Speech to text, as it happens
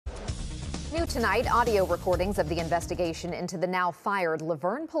New tonight, audio recordings of the investigation into the now fired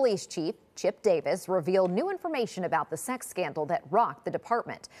Vergne Police Chief Chip Davis reveal new information about the sex scandal that rocked the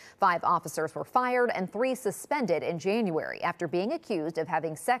department. 5 officers were fired and 3 suspended in January after being accused of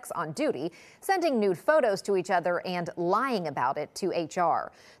having sex on duty, sending nude photos to each other, and lying about it to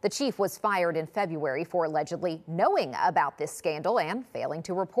HR. The chief was fired in February for allegedly knowing about this scandal and failing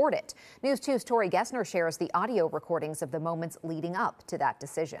to report it. News 2's Tori Gessner shares the audio recordings of the moments leading up to that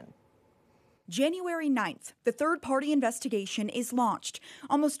decision. January 9th, the third-party investigation is launched.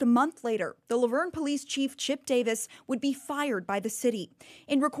 Almost a month later, the Vergne Police Chief Chip Davis would be fired by the city.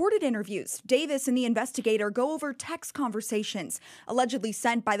 In recorded interviews, Davis and the investigator go over text conversations allegedly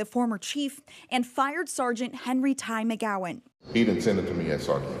sent by the former chief and fired Sergeant Henry Ty McGowan. He didn't send it to me as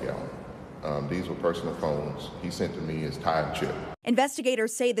Sergeant McGowan. These were personal phones. He sent to me as Ty and Chip.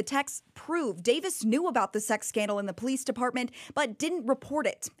 Investigators say the texts prove Davis knew about the sex scandal in the police department, but didn't report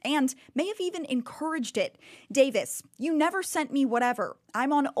it and may have even encouraged it. Davis, you never sent me whatever.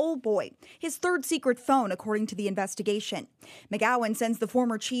 I'm on Old Boy, his third secret phone, according to the investigation. McGowan sends the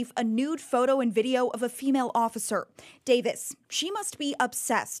former chief a nude photo and video of a female officer. Davis, she must be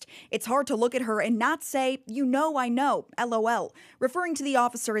obsessed. It's hard to look at her and not say, you know I know, LOL, referring to the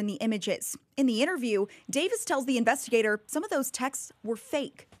officer in the images. In the interview, Davis tells the investigator some of those texts were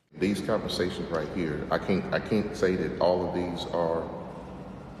fake. These conversations right here, I can't say that all of these are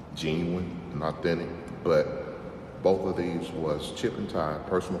genuine and authentic, but both of these was Chip and Ty,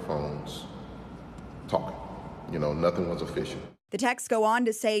 personal phones, talking. Nothing was official. The texts go on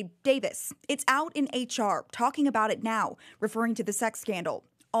to say, Davis, it's out in HR, talking about it now, referring to the sex scandal.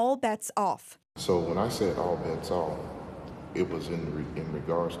 All bets off. So when I said all bets off, it was in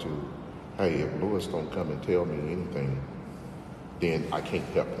regards to, hey, if Lewis don't come and tell me anything, then I can't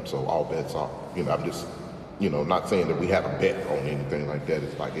help him. So all bets off. I'm just, not saying that we had a bet on anything like that.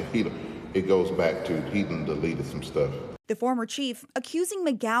 It's like it goes back to he done deleted some stuff. The former chief accusing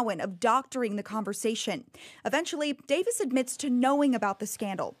McGowan of doctoring the conversation. Eventually, Davis admits to knowing about the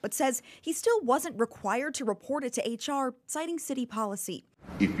scandal, but says he still wasn't required to report it to HR, citing city policy.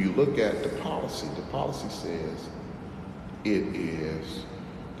 If you look at the policy says it is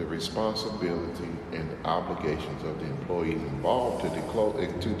the responsibility and the obligations of the employees involved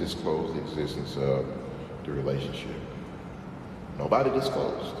to disclose the existence of the relationship. Nobody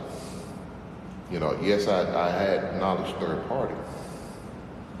disclosed. Yes, I had knowledge third party,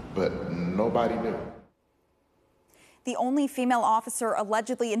 but nobody knew. The only female officer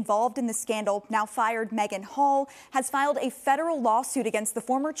allegedly involved in the scandal, now fired Megan Hall, has filed a federal lawsuit against the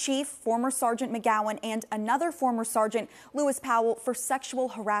former chief, former Sergeant McGowan, and another former Sergeant, Lewis Powell, for sexual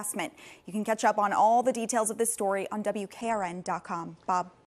harassment. You can catch up on all the details of this story on WKRN.com. Bob.